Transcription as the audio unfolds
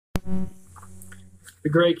The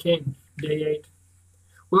Grey King, Day 8.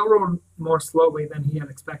 Will rode more slowly than he had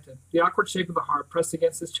expected. The awkward shape of the harp pressed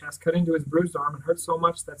against his chest, cut into his bruised arm, and hurt so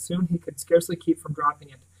much that soon he could scarcely keep from dropping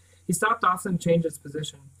it. He stopped often and changed its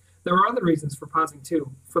position. There were other reasons for pausing,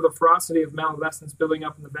 too, for the ferocity of malevescence building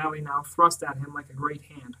up in the valley now thrust at him like a great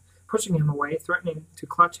hand, pushing him away, threatening to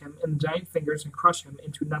clutch him in the giant fingers and crush him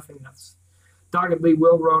into nothingness. Doggedly,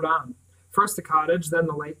 Will rode on. First the cottage, then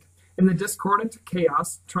the lake. In the discordant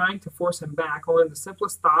chaos, trying to force him back, only the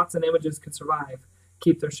simplest thoughts and images could survive,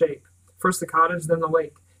 keep their shape. First the cottage, then the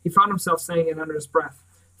lake. He found himself saying it under his breath.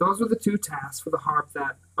 Those were the two tasks for the harp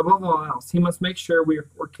that, above all else, he must make sure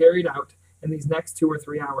were carried out in these next 2 or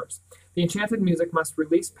 3 hours. The enchanted music must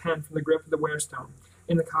release Penn from the grip of the wearstone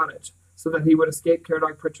in the cottage, so that he would escape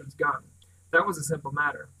Caradoc Pritchard's gun. That was a simple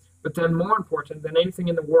matter. But then, more important than anything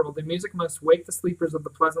in the world, the music must wake the sleepers of the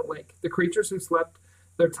pleasant lake, the creatures who slept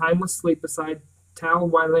their timeless sleep beside Tal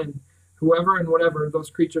Wylin, whoever and whatever those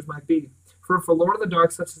creatures might be. For if a lord of the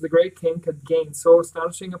dark such as the great king could gain so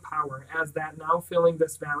astonishing a power as that now filling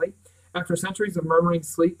this valley, after centuries of murmuring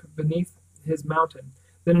sleep beneath his mountain,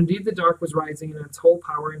 then indeed the dark was rising and its whole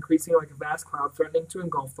power increasing like a vast cloud threatening to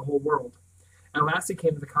engulf the whole world. At last he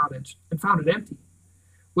came to the cottage, and found it empty.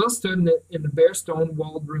 Will stood in the bare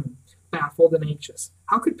stone-walled room, baffled and anxious.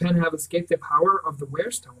 How could Penn have escaped the power of the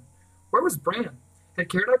wearstone? Where was Bran? Had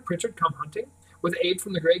Caradoc Pritchard come hunting, with aid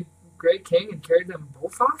from the Grey King, and carried them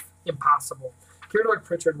both off? Impossible. Caradoc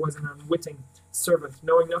Pritchard was an unwitting servant,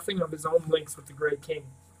 knowing nothing of his own links with the Grey King.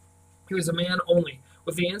 He was a man only,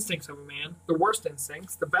 with the instincts of a man, the worst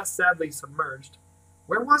instincts, the best sadly submerged.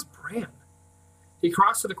 Where was Bran? He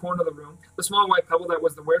crossed to the corner of the room. The small white pebble that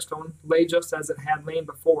was the wearstone lay just as it had lain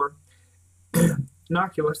before,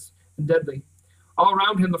 innocuous and deadly. All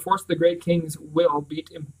around him the force of the Great King's will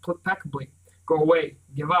beat impeccably. Go away.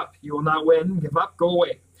 Give up. You will not win. Give up. Go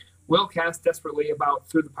away. Will cast desperately about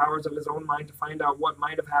through the powers of his own mind to find out what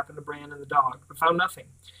might have happened to Bran and the dog, but found nothing.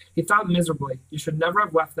 He thought miserably, you should never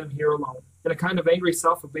have left them here alone. In a kind of angry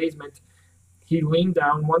self-abasement, he leaned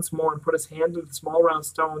down once more and put his hand to the small round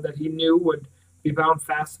stone that he knew would be bound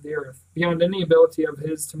fast to the earth, beyond any ability of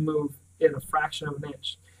his to move it a fraction of an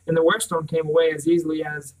inch. And the wearstone came away as easily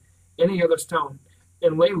as any other stone,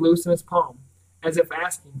 and lay loose in his palm, as if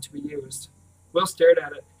asking to be used. Will stared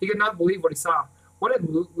at it. He could not believe what he saw. What had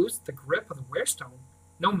loosed the grip of the wearstone?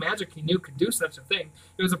 No magic he knew could do such a thing.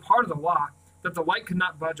 It was a part of the law that the light could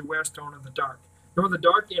not budge a wearstone of the dark, nor the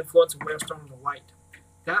dark influence a wearstone of the light.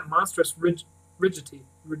 That monstrous rigidity,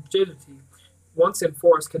 once in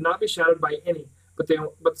force, could not be shattered by any but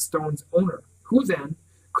the stone's owner. Who, then,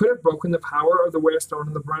 could have broken the power of the wearstone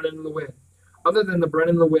of the Brennan Llewyd, other than the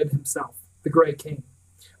Brennan Llewyd himself, the Grey King?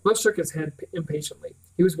 Will shook his head impatiently.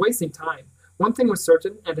 He was wasting time. One thing was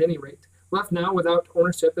certain, at any rate. Left now without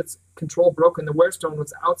ownership, its control broken, the wearstone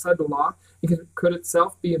was outside the law, and could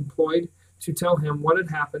itself be employed to tell him what had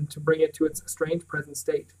happened to bring it to its strange present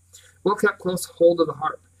state. Will kept close hold of the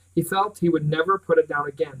harp. He felt he would never put it down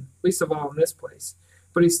again, least of all in this place.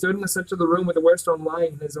 But he stood in the center of the room with the wearstone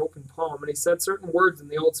lying in his open palm, and he said certain words in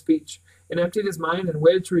the old speech, and emptied his mind and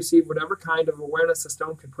waited to receive whatever kind of awareness the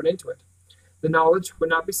stone could put into it. The knowledge would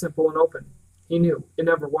not be simple and open. He knew. It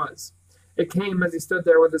never was. It came as he stood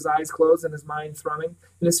there with his eyes closed and his mind thrumming,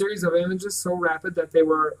 in a series of images so rapid that they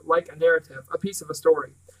were like a narrative, a piece of a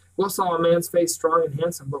story. Will saw a man's face strong and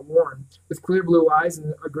handsome, but worn, with clear blue eyes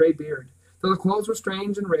and a gray beard. Though the clothes were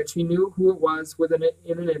strange and rich, he knew who it was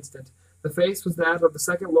in an instant. The face was that of the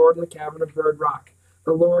second lord in the cabin of Bird Rock,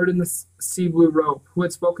 the lord in the sea blue robe, who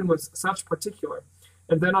had spoken with such particular,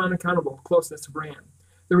 and then unaccountable, closeness to Bran.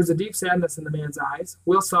 There was a deep sadness in the man's eyes.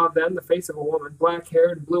 Will saw then the face of a woman,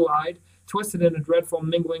 black-haired and blue-eyed, twisted in a dreadful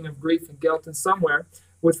mingling of grief and guilt, and somewhere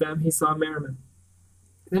with them he saw Merriman.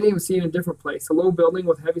 Then he was seen in a different place, a low building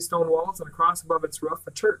with heavy stone walls, and across above its roof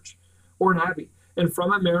a church, or an abbey, and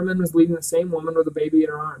from it Merriman was leading the same woman with a baby in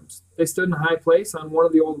her arms. They stood in a high place on one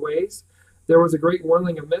of the old ways. There was a great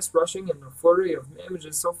whirling of mist rushing and a flurry of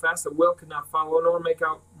images so fast that Will could not follow nor make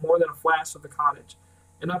out more than a flash of the cottage.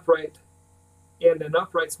 An upright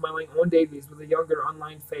smiling Owen Davies with a younger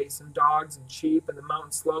unlined face, and dogs and sheep, and the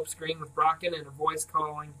mountain slopes green with bracken, and a voice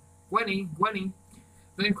calling, "Gwenny, Gwenny."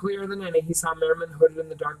 Then clearer than any he saw Merriman hooded in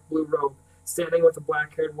the dark blue robe, standing with a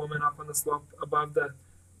black-haired woman up on the slope above the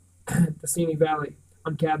Seney Valley,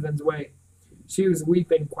 on Cadvan's Way. She was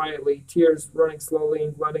weeping quietly, tears running slowly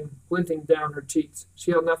and glinting down her cheeks.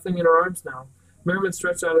 She held nothing in her arms now. Merriman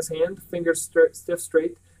stretched out his hand, fingers stiff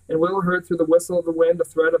straight, and Will heard through the whistle of the wind a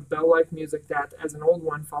thread of bell-like music that, as an old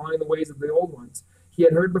one following the ways of the old ones, he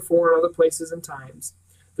had heard before in other places and times.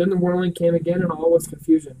 Then the whirling came again, and all was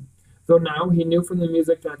confusion. though now he knew from the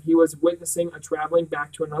music that he was witnessing a traveling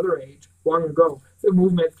back to another age, long ago, the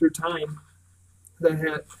movement through time that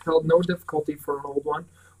had held no difficulty for an old one,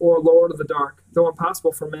 or a lord of the dark, though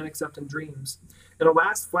impossible for men except in dreams. In a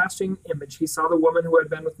last flashing image, he saw the woman who had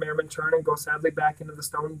been with Merriman turn and go sadly back into the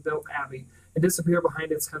stone-built abbey, and disappear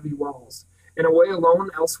behind its heavy walls. In a way alone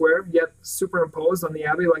elsewhere, yet superimposed on the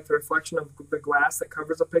abbey like the reflection of the glass that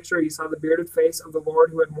covers a picture, he saw the bearded face of the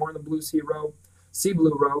lord who had worn the blue sea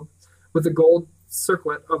blue robe, with the gold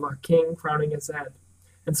circlet of a king crowning his head.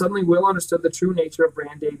 And suddenly Will understood the true nature of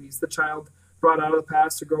Bran Davies, the child brought out of the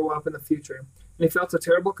past to grow up in the future, and he felt a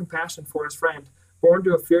terrible compassion for his friend, born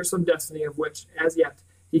to a fearsome destiny of which, as yet,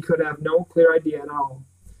 he could have no clear idea at all.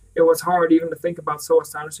 It was hard even to think about so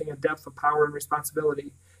astonishing a depth of power and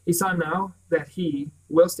responsibility. He saw now that he,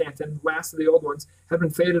 Will Stanton, last of the old ones, had been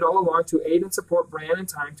fated all along to aid and support Bran in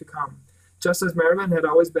time to come, just as Merriman had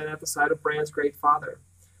always been at the side of Bran's great father,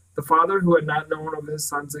 the father who had not known of his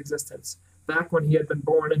son's existence, back when he had been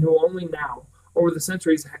born, and who only now, over the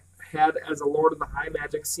centuries, had, as a lord of the high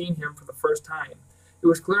magic, seen him for the first time. It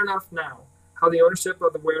was clear enough now how the ownership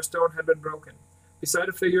of the Warestone had been broken. Beside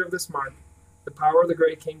a figure of this mark, the power of the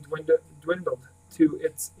great king dwindled to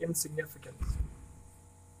its insignificance.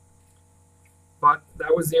 But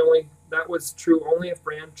that was true only if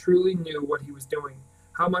Bran truly knew what he was doing,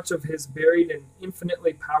 how much of his buried and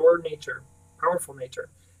infinitely powerful nature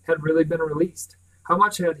had really been released. How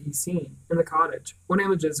much had he seen in the cottage? What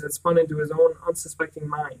images had spun into his own unsuspecting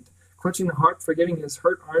mind? Clutching the harp, forgetting his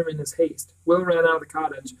hurt arm in his haste, Will ran out of the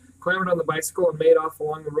cottage, clambered on the bicycle, and made off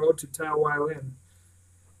along the road to Talwyle Inn.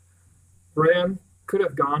 Bran could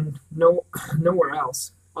have gone nowhere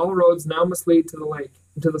else. All roads now must lead to the lake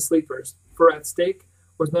and to the sleepers, for at stake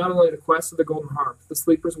was not only the quest of the golden harp, the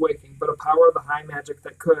sleepers waking, but a power of the high magic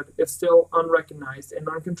that could, if still unrecognized and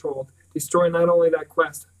uncontrolled, destroy not only that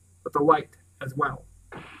quest, but the light as well.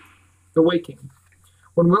 The waking.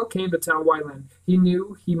 When Will came to Talwyle Inn, he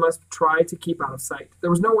knew he must try to keep out of sight. There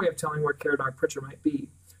was no way of telling where Caradoc Pritchard might be,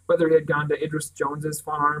 whether he had gone to Idris Jones's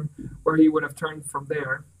farm, where he would have turned from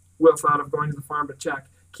there. Will thought of going to the farm to check,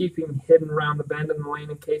 keeping hidden round the bend in the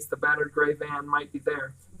lane in case the battered gray van might be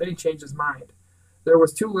there. Then he changed his mind. There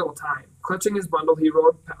was too little time. Clutching his bundle, he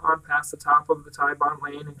rode on past the top of the tie-bound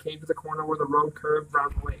lane and came to the corner where the road curved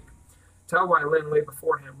round the lake. Talwyle Inn lay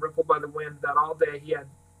before him, rippled by the wind that all day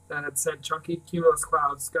that had sent chunky cumulus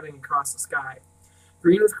clouds scudding across the sky.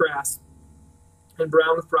 Green with grass and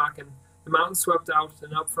brown with bracken, the mountains swept out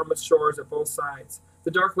and up from its shores at both sides.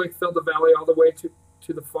 The dark lake filled the valley all the way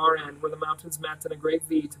to the far end, where the mountains met in a great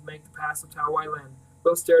V to make the pass of Talwyle Inn.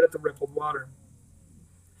 Will stared at the rippled water.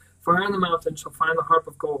 Fire in the mountain shall find the harp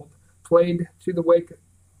of gold, played to wake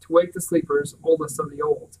the sleepers, oldest of the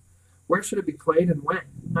old. Where should it be played and when?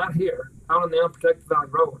 Not here, out on the unprotected valley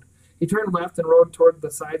road. He turned left and rode toward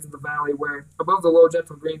the sides of the valley where, above the low,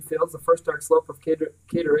 gentle green fields, the first dark slope of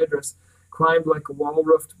Cader Idris climbed like a wall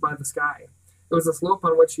roofed by the sky. It was the slope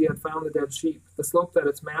on which he had found the dead sheep, the slope that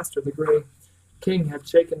its master, the gray king, had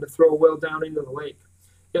shaken to throw Will down into the lake.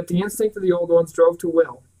 Yet the instinct of the old ones drove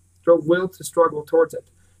Will to struggle towards it,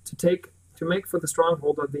 to make for the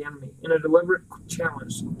stronghold of the enemy, in a deliberate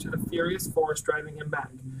challenge to the furious force driving him back.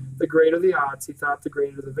 The greater the odds, he thought, the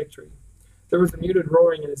greater the victory. There was a muted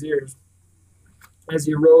roaring in his ears as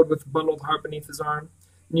he rode with the bundled harp beneath his arm.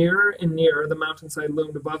 Nearer and nearer the mountainside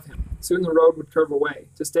loomed above him. Soon the road would curve away.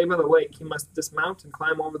 To stay by the lake, he must dismount and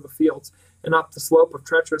climb over the fields and up the slope of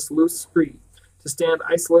treacherous, loose scree, to stand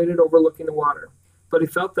isolated overlooking the water. But he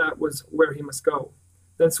felt that was where he must go.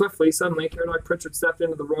 Then suddenly, Caradoc Pritchard stepped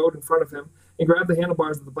into the road in front of him and grabbed the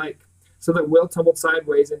handlebars of the bike, so that Will tumbled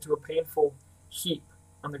sideways into a painful heap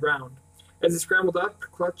on the ground. As he scrambled up,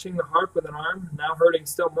 clutching the harp with an arm, now hurting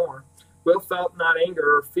still more, Will felt not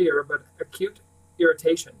anger or fear, but acute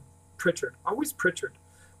irritation. Pritchard, always Pritchard.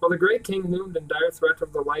 While the great king loomed in dire threat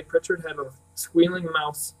of the light, Pritchard had a squealing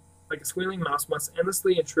mouse must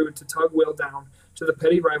endlessly intrude to tug Will down to the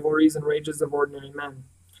petty rivalries and rages of ordinary men.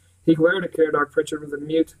 He glared at Caradoc Pritchard with a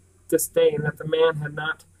mute disdain that the man had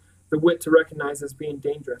not the wit to recognize as being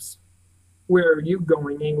dangerous. "Where are you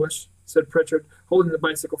going, English?" said Pritchard, holding the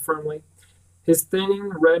bicycle firmly. His thinning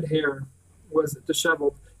red hair was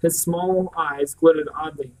disheveled. His small eyes glittered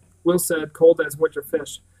oddly. Will said, cold as winter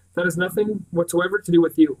fish, "That has nothing whatsoever to do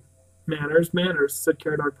with you." "Manners, manners," said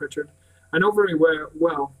Caradoc Pritchard. "I know very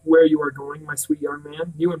well where you are going, my sweet young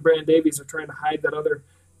man. You and Bran Davies are trying to hide that other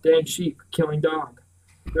dang sheep-killing dog.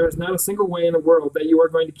 There is not a single way in the world that you are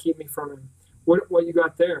going to keep me from him. What you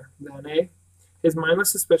got there, then, eh?" His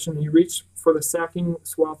mindless suspicion, he reached for the sacking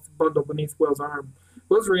swathed bundle beneath Will's arm.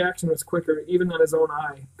 Will's reaction was quicker even than his own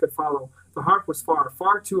eye could follow. The harp was far,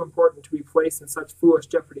 far too important to be placed in such foolish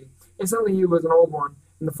jeopardy. Instantly he was an old one,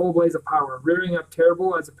 in the full blaze of power, rearing up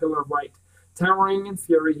terrible as a pillar of light. Towering in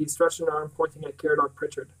fury, he stretched an arm pointing at Caradoc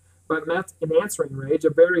Pritchard, but met in answering rage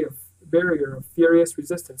a barrier of furious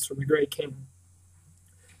resistance from the Grey King.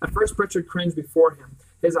 At first Pritchard cringed before him,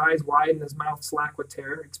 his eyes wide and his mouth slack with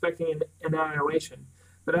terror, expecting an annihilation.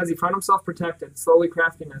 But as he found himself protected, slowly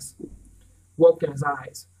craftiness woke in his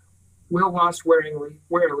eyes. Will watched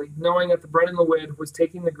warily, knowing that the Brennan Llewellyn was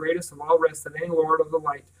taking the greatest of all risks that any lord of the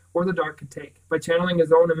light or the dark could take, by channeling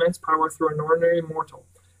his own immense power through an ordinary mortal,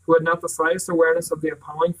 who had not the slightest awareness of the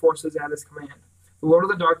appalling forces at his command. The Lord of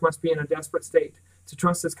the Dark must be in a desperate state to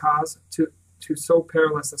trust his cause to so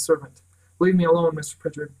perilous a servant. Leave me alone, Mr.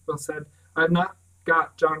 Pritchard, Will said. I have not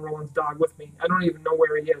got John Rowland's dog with me. I don't even know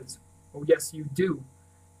where he is. Oh, yes, you do.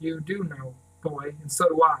 You do know, boy, and so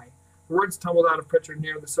do I. The words tumbled out of Pritchard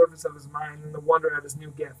near the surface of his mind in the wonder at his new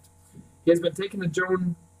gift. He has been taken to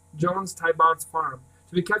Jones Tybont's farm,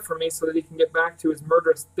 to be kept from me so that he can get back to his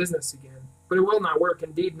murderous business again. But it will not work,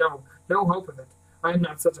 indeed, no hope of it. I am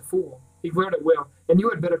not such a fool. He glared at Will. And you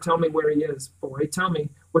had better tell me where he is, boy. Tell me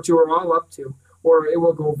what you are all up to, or it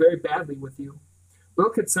will go very badly with you. Will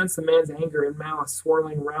could sense the man's anger and malice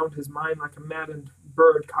swirling round his mind like a maddened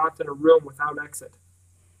bird caught in a room without exit.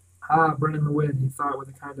 Ah, Brennan Llewellyn, he thought with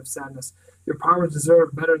a kind of sadness, your powers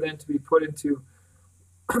deserve better than to be put into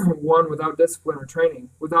one without discipline or training,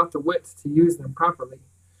 without the wit to use them properly.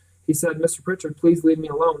 He said, Mr. Pritchard, please leave me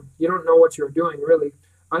alone. You don't know what you are doing, really.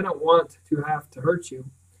 I don't want to have to hurt you.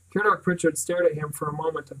 Caradoc Pritchard stared at him for a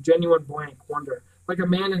moment of genuine blank wonder, like a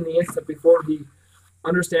man in the instant before he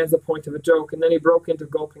understands the point of a joke, and then he broke into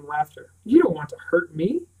gulping laughter. You don't want to hurt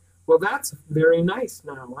me? Well, that's very nice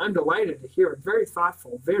now. I'm delighted to hear it. Very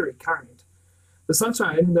thoughtful, very kind. The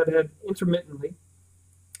sunshine that had intermittently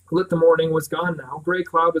lit the morning was gone now. Gray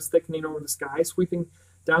cloud was thickening over the sky, sweeping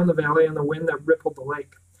down the valley on the wind that rippled the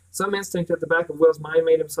lake. Some instinct at the back of Will's mind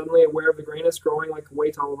made him suddenly aware of the grayness growing like a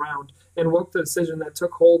weight all around, and woke the decision that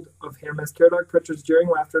took hold of him as Caradoc Pritchard's jeering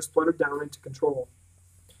laughter spluttered down into control.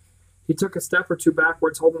 He took a step or two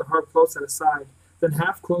backwards, holding the harp close at his side. Then,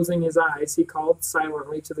 half closing his eyes, he called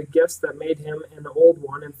silently to the gifts that made him an old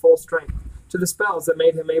one in full strength, to the spells that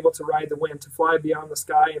made him able to ride the wind, to fly beyond the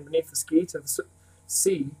sky and beneath the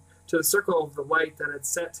sea, to the circle of the light that had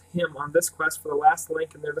set him on this quest for the last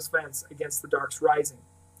link in their defense against the dark's rising.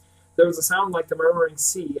 There was a sound like the murmuring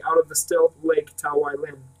sea out of the still lake Talwai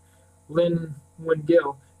Lin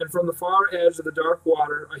Wingil, and from the far edge of the dark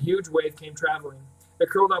water a huge wave came traveling. It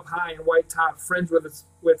curled up high and white top, fringed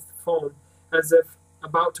with foam, as if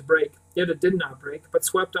about to break. Yet it did not break, but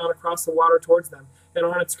swept on across the water towards them, and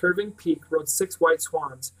on its curving peak rode 6 white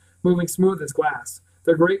swans, moving smooth as glass,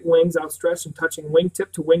 their great wings outstretched and touching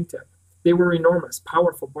wingtip to wingtip. They were enormous,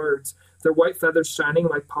 powerful birds, their white feathers shining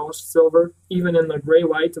like polished silver, even in the gray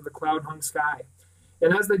light of the cloud-hung sky.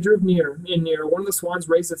 And as they drew near, one of the swans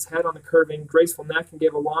raised its head on the curving, graceful neck and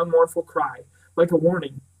gave a long, mournful cry, like a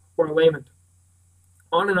warning or a lament.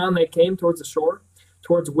 On and on they came towards the shore,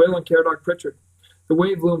 towards Will and Caradoc Pritchard. The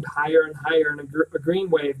wave loomed higher and higher, and a green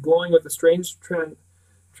wave, glowing with a strange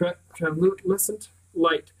translucent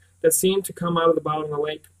light that seemed to come out of the bottom of the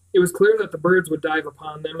lake. It was clear that the birds would dive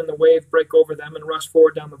upon them, and the wave break over them and rush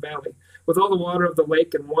forward down the valley, with all the water of the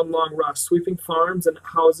lake in one long rush, sweeping farms and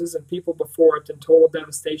houses and people before it in total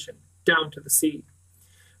devastation, down to the sea.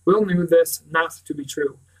 Will knew this not to be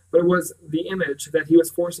true, but it was the image that he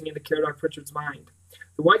was forcing into Caradoc Pritchard's mind.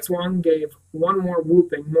 The white swan gave one more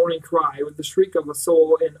whooping, moaning cry, with the shriek of a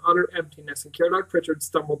soul in utter emptiness, and Caradoc Pritchard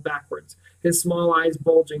stumbled backwards, his small eyes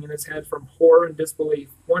bulging in his head from horror and disbelief,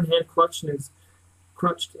 one hand clutched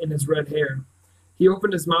in his red hair. He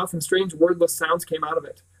opened his mouth, and strange wordless sounds came out of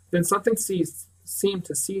it. Then something seemed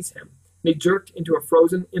to seize him, and he jerked into a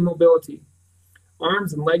frozen immobility.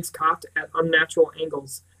 Arms and legs caught at unnatural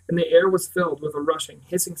angles, and the air was filled with a rushing,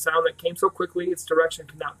 hissing sound that came so quickly its direction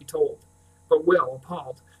could not be told. But Will,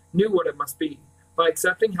 appalled, knew what it must be. By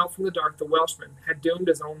accepting help from the dark, the Welshman had doomed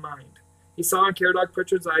his own mind. He saw in Caradoc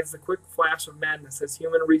Pritchard's eyes the quick flash of madness as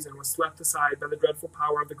human reason was swept aside by the dreadful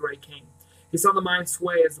power of the Grey King. He saw the mind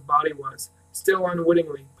sway as the body was, still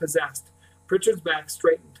unwittingly, possessed. Pritchard's back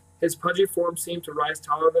straightened. His pudgy form seemed to rise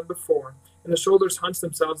taller than before, and the shoulders hunched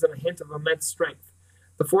themselves in a hint of immense strength.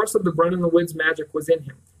 The force of the Brennan Llewellyn's magic was in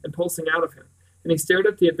him, and pulsing out of him, and he stared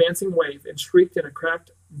at the advancing wave and shrieked in a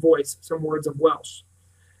cracked voice some words of Welsh.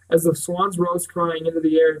 As the swans rose crying into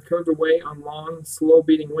the air and curved away on long,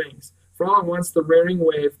 slow-beating wings, for all at once the rearing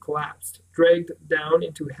wave collapsed, dragged down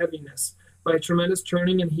into heaviness by a tremendous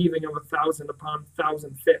churning and heaving of 1,000 upon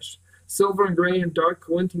 1,000 fish, Silver and gray and dark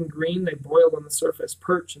glinting green, they boiled on the surface,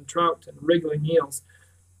 perch and trout and wriggling eels,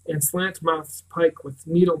 and slant-mouthed pike with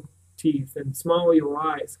needle teeth and small eel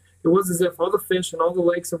eyes. It was as if all the fish and all the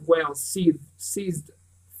lakes of whales seethed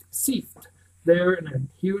there in a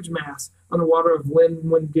huge mass on the water of Llyn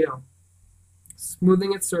Mwyngyl,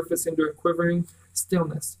 smoothing its surface into a quivering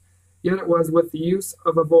stillness. Yet it was with the use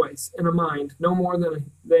of a voice and a mind no more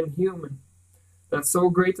than human that so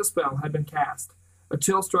great a spell had been cast. A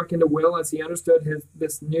chill struck into Will as he understood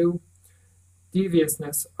this new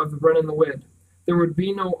deviousness of the Brennan the Wid. There would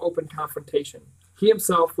be no open confrontation. He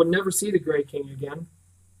himself would never see the Grey King again,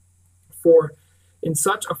 for in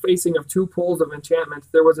such a facing of two poles of enchantment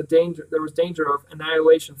there was danger of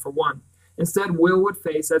annihilation for one. Instead, Will would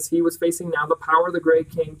face, as he was facing now, the power of the Grey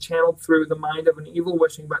King channeled through the mind of an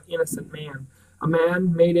evil-wishing but innocent man, a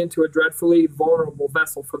man made into a dreadfully vulnerable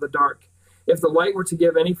vessel for the dark. If the light were to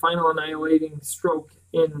give any final annihilating stroke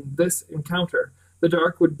in this encounter, the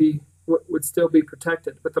dark would still be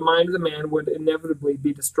protected, but the mind of the man would inevitably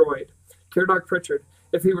be destroyed. Caradoc Pritchard,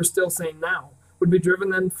 if he were still sane now, would be driven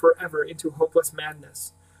then forever into hopeless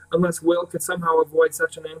madness. Unless Will could somehow avoid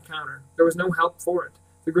such an encounter, there was no help for it.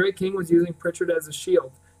 The Grey King was using Pritchard as a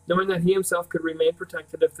shield, knowing that he himself could remain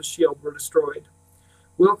protected if the shield were destroyed.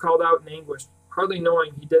 Will called out in anguish, hardly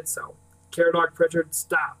knowing he did so. Caradoc Pritchard,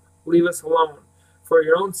 stop. Leave us alone. For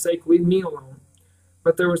your own sake, leave me alone.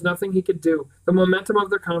 But there was nothing he could do. The momentum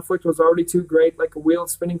of their conflict was already too great, like a wheel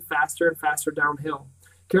spinning faster and faster downhill.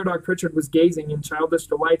 Caradoc Pritchard was gazing in childish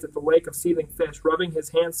delight at the lake of seething fish, rubbing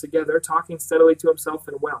his hands together, talking steadily to himself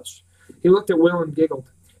in Welsh. He looked at Will and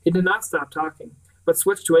giggled. He did not stop talking, but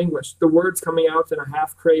switched to English, the words coming out in a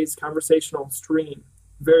half-crazed conversational stream,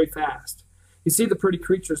 very fast. You see the pretty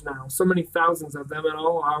creatures now, so many thousands of them at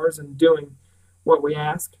all hours, and doing what we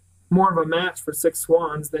ask. More of a match for 6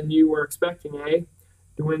 swans than you were expecting, eh,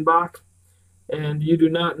 de Winbach? And you do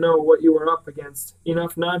not know what you are up against.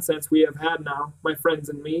 Enough nonsense we have had now, my friends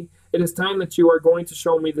and me. It is time that you are going to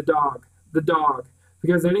show me the dog,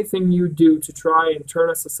 because anything you do to try and turn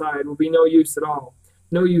us aside will be no use at all.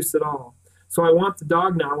 So I want the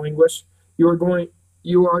dog now, English. You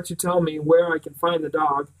are to tell me where I can find the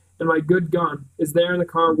dog, and my good gun is there in the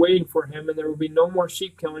car waiting for him, and there will be no more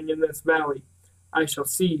sheep killing in this valley. I shall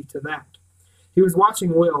see to that. He was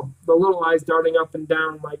watching Will, the little eyes darting up and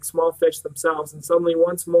down like small fish themselves, and suddenly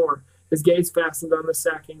once more his gaze fastened on the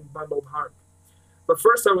sacking, bundled harp. But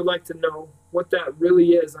first I would like to know what that really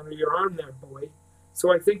is under your arm there, boy.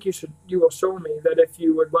 So I think you will show me that if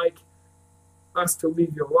you would like us to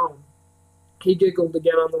leave you alone. He giggled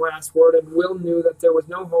again on the last word, and Will knew that there was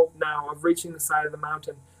no hope now of reaching the side of the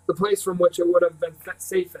mountain, the place from which it would have been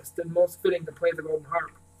safest and most fitting to play the golden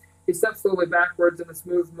harp. He stepped slowly backwards in a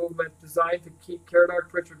smooth movement designed to keep Caradoc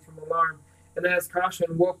Pritchard from alarm, and as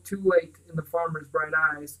caution woke too late in the farmer's bright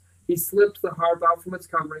eyes, he slipped the harp out from its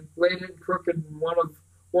covering, laid it crooked in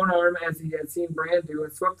one arm as he had seen Bran do,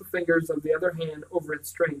 and swept the fingers of the other hand over its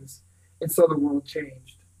strings. And so the world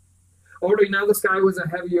changed. Already now the sky was a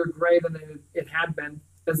heavier gray than it had been,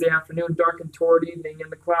 as the afternoon darkened toward evening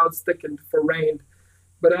and the clouds thickened for rain.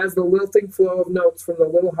 But as the lilting flow of notes from the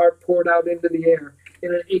little harp poured out into the air,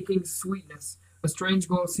 in an aching sweetness, a strange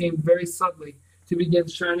glow seemed very subtly to begin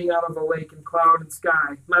shining out of the lake and cloud and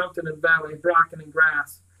sky, mountain and valley, bracken and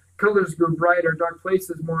grass. Colors grew brighter, dark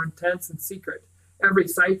places more intense and secret. Every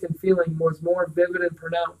sight and feeling was more vivid and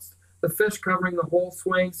pronounced. The fish covering the whole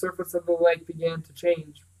swaying surface of the lake began to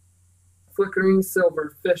change. Flickering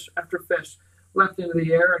silver, fish after fish, leapt into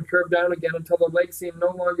the air and curved down again until the lake seemed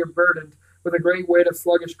no longer burdened with a great weight of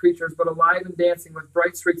sluggish creatures, but alive and dancing with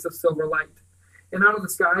bright streaks of silver light. And out of the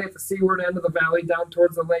sky, at the seaward end of the valley, down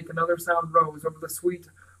towards the lake, another sound rose over the sweet,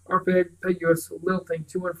 arpegious lilting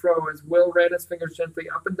to and fro as Will ran his fingers gently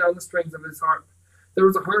up and down the strings of his harp. There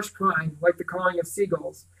was a harsh crying, like the calling of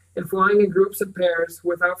seagulls, and flying in groups and pairs,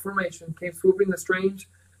 without formation, came swooping the strange,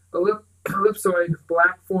 ellipsoid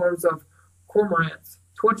black forms of cormorants,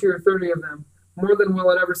 20 or 30 of them, more than Will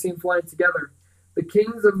had ever seen flying together. The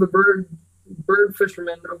kings of the bird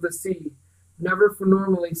fishermen of the sea, never for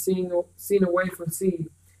normally seen away from sea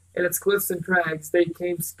and its cliffs and crags, they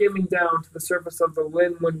came skimming down to the surface of the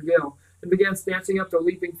Llyn Mwyngyl and began snatching up the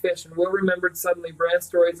leaping fish, and Will remembered suddenly Bran's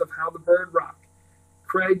stories of how the bird rock,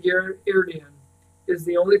 Craig Irdian, is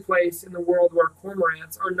the only place in the world where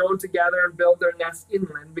cormorants are known to gather and build their nests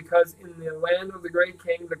inland, because in the land of the Great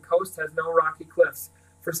King the coast has no rocky cliffs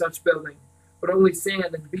for such building, but only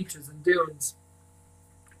sand and beaches and dunes.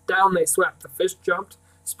 Down they swept. The fish jumped,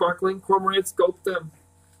 sparkling. Cormorants gulped them,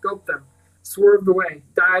 swerved away,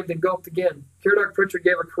 dived, and gulped again. Caradoc Pritchard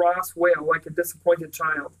gave a cross wail like a disappointed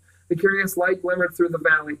child. The curious light glimmered through the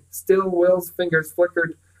valley. Still Will's fingers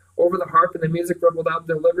flickered over the harp, and the music rippled out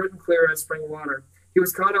deliberate and clear as spring water. He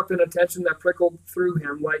was caught up in a tension that prickled through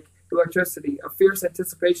him like electricity, a fierce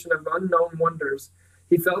anticipation of unknown wonders.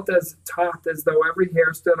 He felt as taut as though every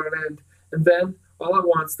hair stood on end, and then, all at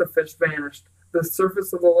once, the fish vanished. The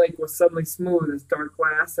surface of the lake was suddenly smooth as dark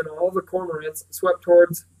glass, and all the cormorants swept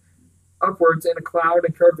upwards in a cloud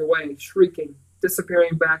and curved away, shrieking,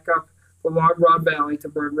 disappearing back up the Log Rod Valley to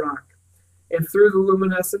Bird Rock. And through the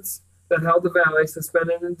luminescence that held the valley,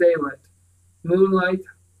 suspended in moonlit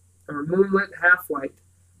half-light,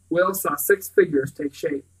 Will saw 6 figures take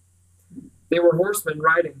shape. They were horsemen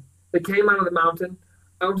riding. They came out of the mountain,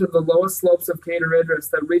 out of the lowest slopes of Cader Idris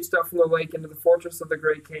that reached up from the lake into the fortress of the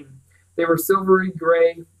Great King. They were silvery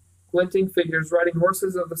gray, glinting figures riding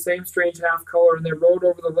horses of the same strange half-color, and they rode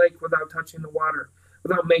over the lake without touching the water,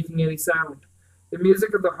 without making any sound. The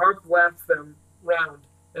music of the harp laughed them round,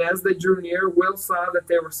 and as they drew near, Will saw that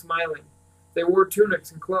they were smiling. They wore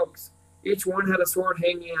tunics and cloaks. Each one had a sword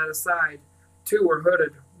hanging at his side. 2 were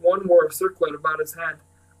hooded. 1 wore a circlet about his head,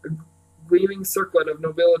 a gleaming circlet of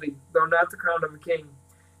nobility, though not the crown of a king.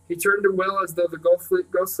 He turned to Will as though the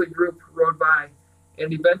ghostly group rode by,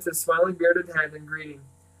 and he bent his smiling bearded head in greeting.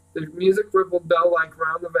 The music rippled bell-like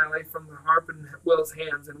round the valley from the harp in Will's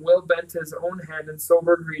hands, and Will bent his own head in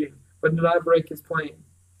sober greeting, but did not break his playing.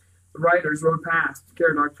 The riders rode past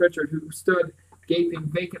Caradog Pritchard, who stood gaping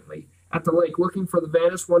vacantly at the lake, looking for the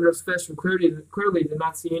vanished wondrous fish, and clearly did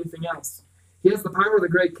not see anything else. He has the power of the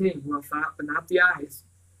Great King, Will thought, but not the eyes.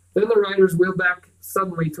 Then the riders wheeled back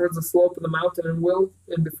suddenly towards the slope of the mountain,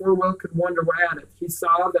 and before Will could wonder at it, he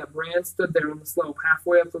saw that Bran stood there on the slope,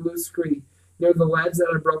 halfway up the loose scree, near the ledge that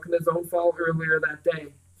had broken his own fall earlier that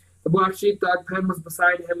day. The black sheepdog pen was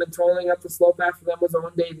beside him, and toiling up the slope after them was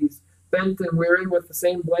Owen Davies, bent and weary with the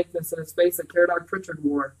same blankness in his face that Caradog Pritchard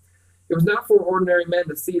wore. It was not for ordinary men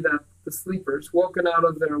to see that the sleepers, woken out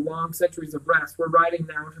of their long centuries of rest, were riding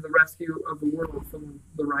now to the rescue of the world from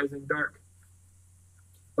the rising dark.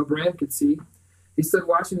 But Bran could see. He stood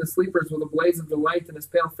watching the sleepers with a blaze of delight in his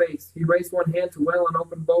pale face. He raised one hand to Will and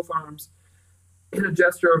opened both arms in a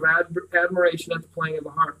gesture of admiration at the playing of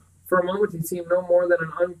the harp. For a moment he seemed no more than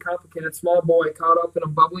an uncomplicated small boy caught up in a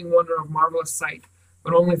bubbling wonder of marvelous sight,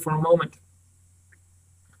 but only for a moment.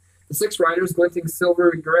 The 6 riders, glinting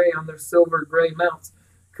silvery gray on their silver gray mounts,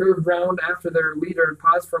 curved round after their leader and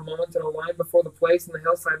paused for a moment in a line before the place in the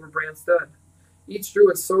hillside where Bran stood. Each drew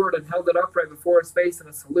his sword and held it upright before his face in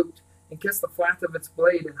a salute, and kissed the flat of its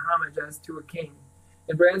blade in homage as to a king.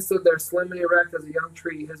 And Bran stood there slim and erect as a young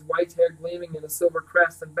tree, his white hair gleaming in a silver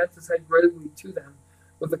crest, and bent his head gravely to them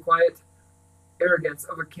with the quiet arrogance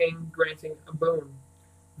of a king granting a boon.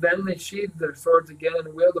 Then they sheathed their swords again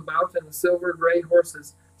and wheeled about, and the silver gray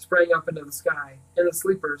horses sprang up into the sky, and the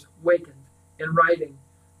sleepers, wakened and riding,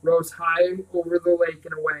 rose high over the lake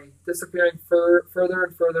and away, disappearing further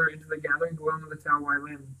and further into the gathering gloom of the Talwai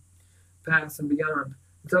Limb, pass and beyond,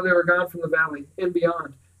 until they were gone from the valley, and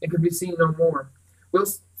beyond, and could be seen no more. Will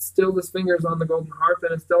stilled his fingers on the golden harp,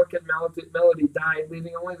 and its delicate melody died,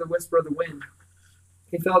 leaving only the whisper of the wind.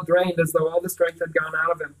 He felt drained, as though all the strength had gone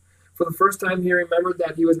out of him. For the first time he remembered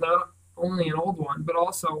that he was not only an old one, but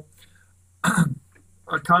also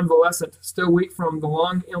a convalescent, still weak from the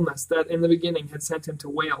long illness that in the beginning had sent him to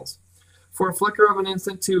Wales. For a flicker of an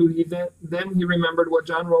instant, too, then he remembered what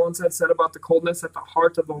John Rowlands had said about the coldness at the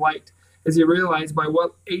heart of the light, as he realized by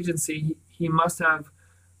what agency he must have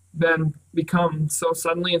become so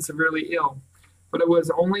suddenly and severely ill. But it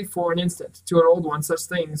was only for an instant. To an old one, such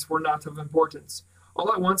things were not of importance.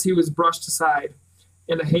 All at once he was brushed aside,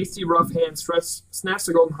 and a hasty, rough hand snatched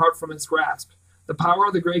the golden harp from his grasp. The power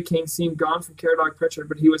of the Great King seemed gone from Caradog Pritchard,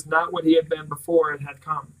 but he was not what he had been before it had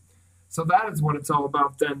come. So that is what it's all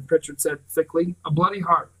about, then, Pritchard said thickly. A bloody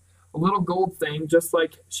harp, a little gold thing, just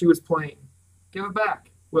like she was playing. Give it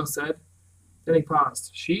back, Will said. Then he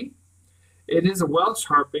paused. She? It is a Welsh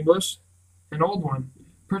harp, English. An old one.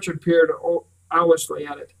 Pritchard peered owlishly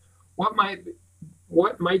at it. What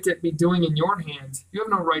might it be doing in your hands? You have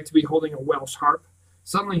no right to be holding a Welsh harp.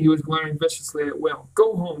 Suddenly he was glaring viciously at Will.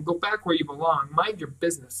 Go home. Go back where you belong. Mind your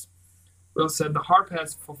business. Will said, the harp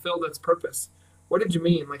has fulfilled its purpose. What did you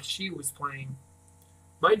mean, like she was playing?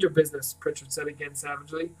 Mind your business, Pritchard said again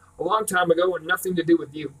savagely. A long time ago and nothing to do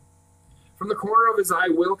with you. From the corner of his eye,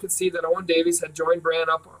 Will could see that Owen Davies had joined Bran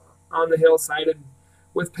up on the hillside, and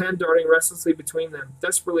with pen darting restlessly between them.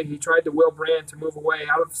 Desperately he tried to will Bran to move away,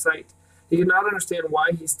 out of sight. He could not understand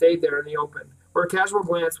why he stayed there in the open, where a casual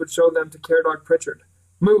glance would show them to Caradog Pritchard.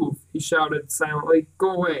 Move, he shouted silently.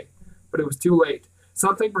 Go away. But it was too late.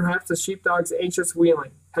 Something, perhaps the sheepdog's anxious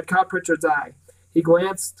wheeling, had caught Pritchard's eye. He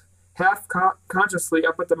glanced half consciously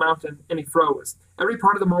up at the mountain, and he froze. Every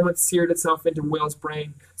part of the moment seared itself into Will's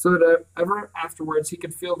brain, so that ever afterwards he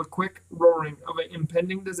could feel the quick roaring of an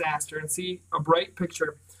impending disaster and see a bright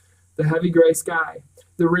picture, the heavy gray sky,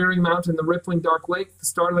 the rearing mountain, the rippling dark lake, the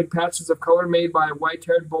startling patches of color made by a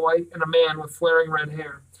white-haired boy and a man with flaring red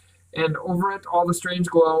hair, and over it all the strange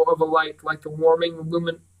glow of a light like the warming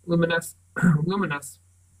luminous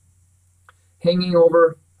hanging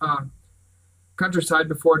over countryside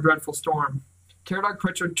before a dreadful storm. Caradog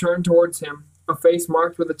Pritchard turned towards him, a face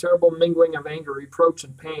marked with a terrible mingling of anger, reproach,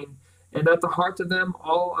 and pain, and at the heart of them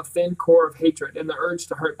all a thin core of hatred and the urge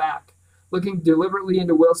to hurt back. Looking deliberately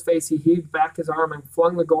into Will's face, he heaved back his arm and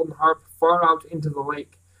flung the golden harp far out into the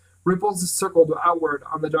lake. Ripples circled outward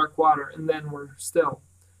on the dark water, and then were still.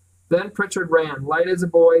 Then Pritchard ran, light as a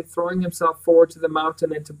boy, throwing himself forward to the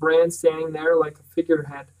mountain and to Bran standing there like a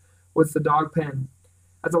figurehead with the dog pen.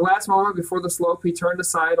 At the last moment before the slope, he turned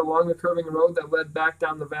aside along the curving road that led back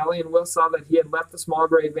down the valley, and Will saw that he had left the small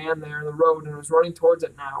gray van there in the road and was running towards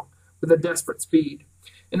it now, with a desperate speed.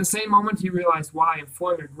 In the same moment he realized why, and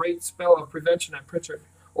flung a great spell of prevention at Pritchard,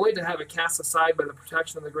 only to have it cast aside by the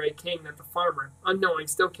protection of the Grey King that the farmer, unknowing,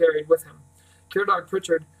 still carried with him. Caradog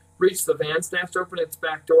Pritchard reached the van, snatched open its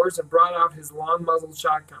back doors, and brought out his long-muzzled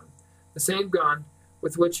shotgun, the same gun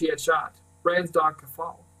with which he had shot Bran's dog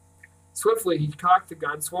Kafal. Swiftly he cocked the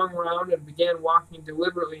gun, swung round, and began walking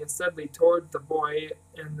deliberately and steadily toward the boy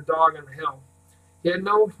and the dog on the hill. He had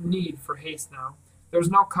no need for haste now. There was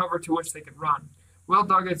no cover to which they could run. Will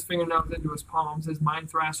dug his fingernails into his palms, his mind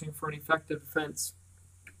thrashing for an effective defense.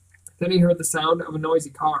 Then he heard the sound of a noisy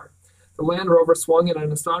car. The Land Rover swung at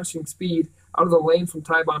an astonishing speed out of the lane from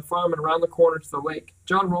Tybon Farm and around the corner to the lake.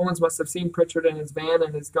 John Rowlands must have seen Pritchard and his van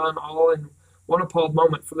and his gun all in one appalled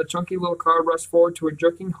moment, for the chunky little car rushed forward to a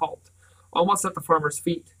jerking halt, almost at the farmer's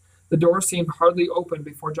feet. The door seemed hardly open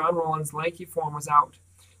before John Rowland's lanky form was out.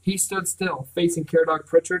 He stood still, facing Caradog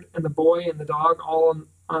Pritchard and the boy and the dog all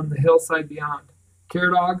on the hillside beyond.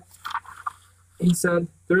 Caradog, he said,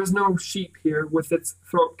 there is no sheep here with its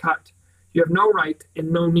throat cut. You have no right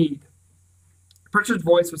and no need. Pritchard's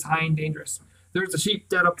voice was high and dangerous. There is a sheep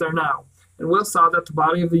dead up there now, and Will saw that the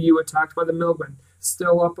body of the ewe attacked by the Milgren,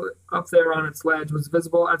 still up there on its ledge, was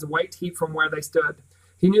visible as a white heap from where they stood.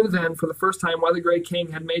 He knew then, for the first time, why the Grey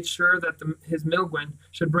King had made sure that his Milgren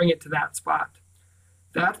should bring it to that spot.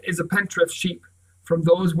 That is a Pentrith sheep, from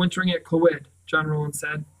those wintering at Clwyd, John Rowland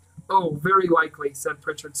said. Oh, very likely, said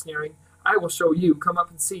Pritchard, sneering. I will show you. Come up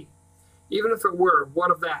and see. Even if it were,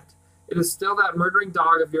 what of that? It is still that murdering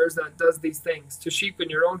dog of yours that does these things, to sheep in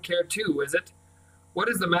your own care too, is it? What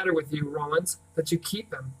is the matter with you, Rowlands, that you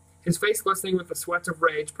keep him? His face glistening with the sweat of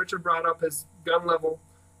rage, Pritchard brought up his gun level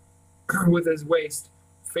with his waist,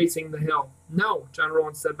 facing the hill. No, John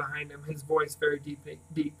Rowland said behind him, his voice very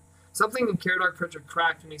deep. Something in Caradog Pritchard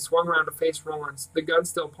cracked, and he swung round to face Rowlands, the gun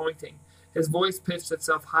still pointing. His voice pitched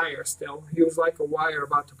itself higher still. He was like a wire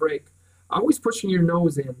about to break. Always pushing your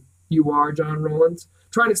nose in, you are, John Rowlands.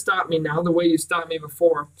 Trying to stop me now the way you stopped me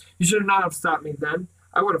before. You should not have stopped me then.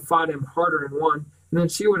 I would have fought him harder and won, and then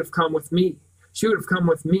she would have come with me. She would have come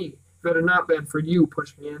with me, if it had not been for you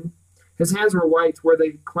pushing in. His hands were white where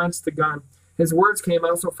they clenched the gun. His words came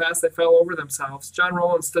out so fast they fell over themselves. John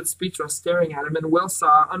Rowland stood speechless, staring at him, and Will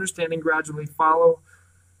saw, understanding gradually, follow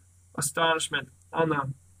astonishment on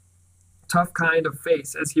the tough kind of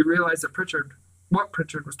face as he realized what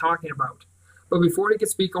Pritchard was talking about. But before he could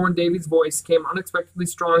speak, Owen Davies' voice came unexpectedly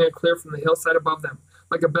strong and clear from the hillside above them,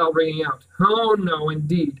 like a bell ringing out. Oh, no,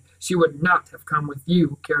 indeed. She would not have come with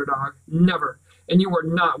you, Caradog. Never. And you were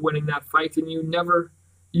not winning that fight, and you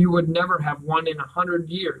would never have won in 100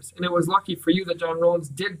 years. And it was lucky for you that John Rowlands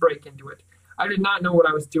did break into it. I did not know what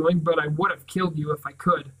I was doing, but I would have killed you if I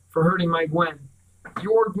could, for hurting my Gwen.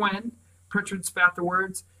 Your Gwen? Pritchard spat the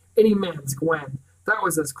words. Any man's Gwen. That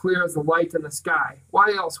was as clear as the light in the sky.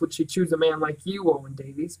 Why else would she choose a man like you, Owen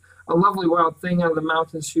Davies? A lovely wild thing out of the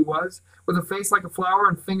mountains she was, with a face like a flower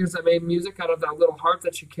and fingers that made music out of that little heart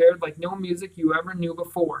that she cared like no music you ever knew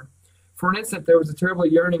before. For an instant there was a terrible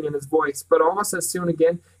yearning in his voice, but almost as soon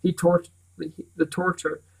again the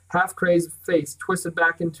tortured, half-crazed face twisted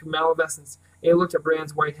back into malevolence, and he looked at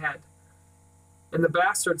Bran's white head. And the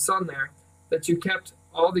bastard son there, that you kept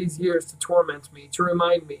all these years to torment me, to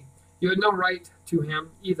remind me. You had no right to him,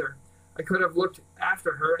 either. I could have looked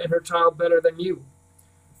after her and her child better than you.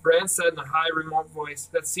 Bran said in a high, remote voice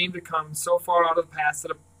that seemed to come so far out of the past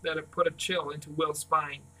that it put a chill into Will's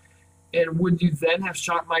spine. And would you then have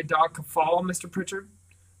shot my dog Kafal, Mr. Pritchard?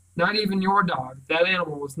 Not even your dog. That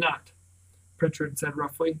animal was not, Pritchard said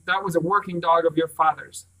roughly. That was a working dog of your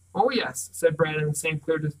father's. Oh, yes, said Bran in the same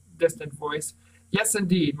clear, distant voice. Yes,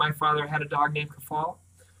 indeed, my father had a dog named Kafal.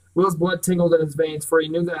 Will's blood tingled in his veins, for he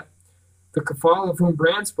knew that the Kafal of whom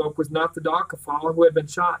Bran spoke was not the dog Kafal who had been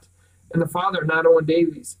shot, and the father not Owen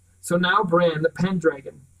Davies. So now Bran, the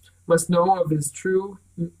Pendragon, must know of his true,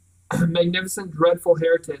 magnificent, dreadful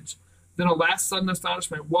heritage. Then a last sudden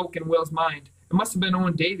astonishment woke in Will's mind. It must have been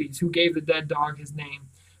Owen Davies who gave the dead dog his name,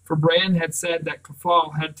 for Bran had said that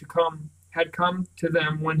Kafal had come to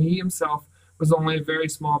them when he himself was only a very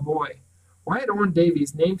small boy. Why had Owen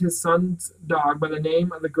Davies named his son's dog by the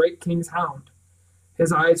name of the great king's hound?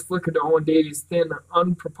 His eyes flickered to Owen Davies' thin,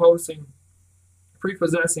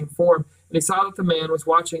 prepossessing form, and he saw that the man was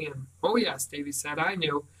watching him. Oh, yes, Davies said, I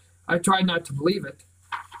knew. I tried not to believe it,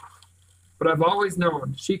 but I've always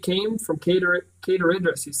known. She came from Cader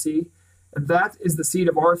Idris, you see, and that is the seat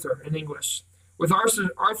of Arthur in English. With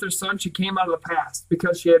Arthur's son, she came out of the past,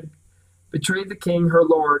 because she had betrayed the king, her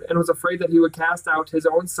lord, and was afraid that he would cast out his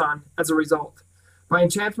own son as a result. By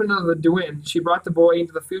enchantment of the Duin, she brought the boy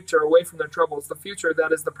into the future away from their troubles, the future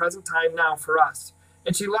that is the present time now for us.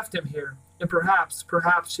 And she left him here, and perhaps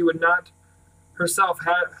she would not herself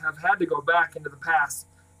have had to go back into the past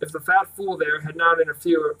if the fat fool there had not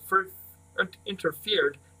interfered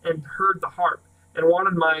and heard the harp, and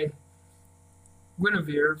wanted my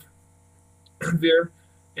Guinevere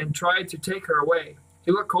and tried to take her away.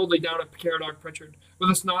 He looked coldly down at Caradog Pritchard. With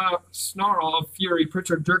a snarl of fury,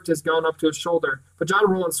 Pritchard jerked his gun up to his shoulder, but John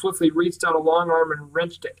Rowland swiftly reached out a long arm and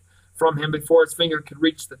wrenched it from him before his finger could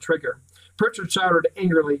reach the trigger. Pritchard shouted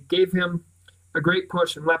angrily, gave him a great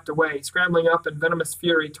push, and leapt away, scrambling up in venomous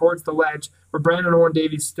fury towards the ledge where Bran and Owen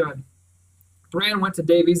Davies stood. Bran went to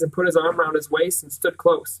Davies and put his arm round his waist and stood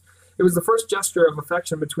close. It was the first gesture of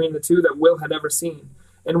affection between the two that Will had ever seen,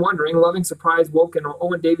 and wondering, loving surprise woke in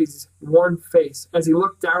Owen Davies' worn face as he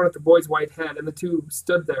looked down at the boy's white head, and the two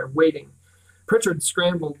stood there, waiting. Pritchard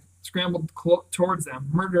scrambled towards them,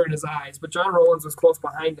 murder in his eyes, but John Rowlands was close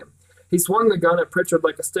behind him. He swung the gun at Pritchard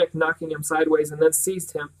like a stick, knocking him sideways, and then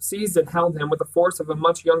seized and held him with the force of a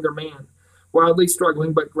much younger man. Wildly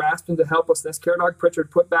struggling, but grasped into helplessness, Caradog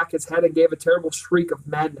Pritchard put back his head and gave a terrible shriek of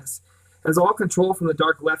madness, as all control from the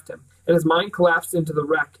dark left him, and his mind collapsed into the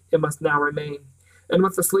wreck it must now remain. And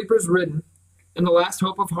with the sleepers ridden, and the last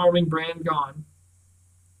hope of harming Bran gone,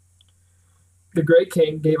 the Grey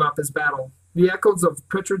King gave up his battle. The echoes of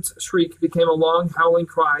Pritchard's shriek became a long, howling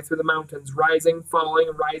cry through the mountains, rising,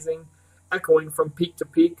 falling, rising, echoing from peak to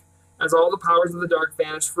peak, as all the powers of the dark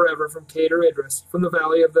vanished forever from Cader Idris, from the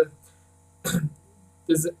valley of the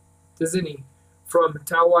Dizini, from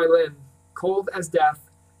Tawai cold as death,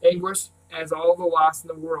 anguish as all the loss in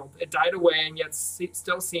the world. It died away and yet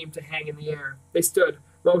still seemed to hang in the air. They stood,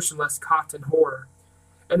 motionless, caught in horror.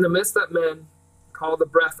 And the mist that men call the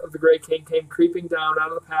breath of the Grey King came creeping down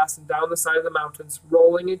out of the pass and down the side of the mountains,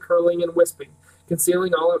 rolling and curling and wisping,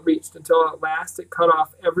 concealing all it reached, until at last it cut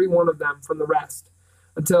off every one of them from the rest.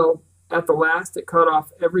 Until at the last it cut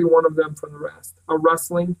off every one of them from the rest. A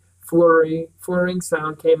rustling, flurrying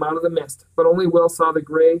sound came out of the mist, but only Will saw the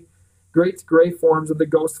great grey forms of the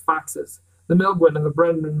ghost foxes, the Milgwyn and the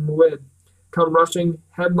Brendan Wood, come rushing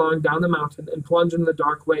headlong down the mountain and plunge into the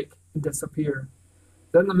dark lake and disappear.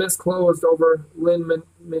 Then the mist closed over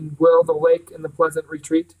Will, the lake, in the pleasant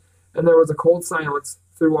retreat, and there was a cold silence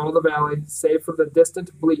through all the valley, save for the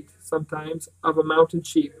distant bleat, sometimes, of a mountain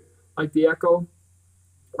sheep, like the echo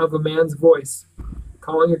of a man's voice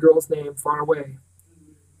calling a girl's name far away.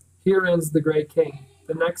 Here ends the Grey King.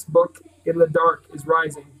 The next book, In the Dark, is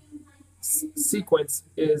rising. Sequence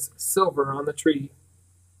is silver on the tree.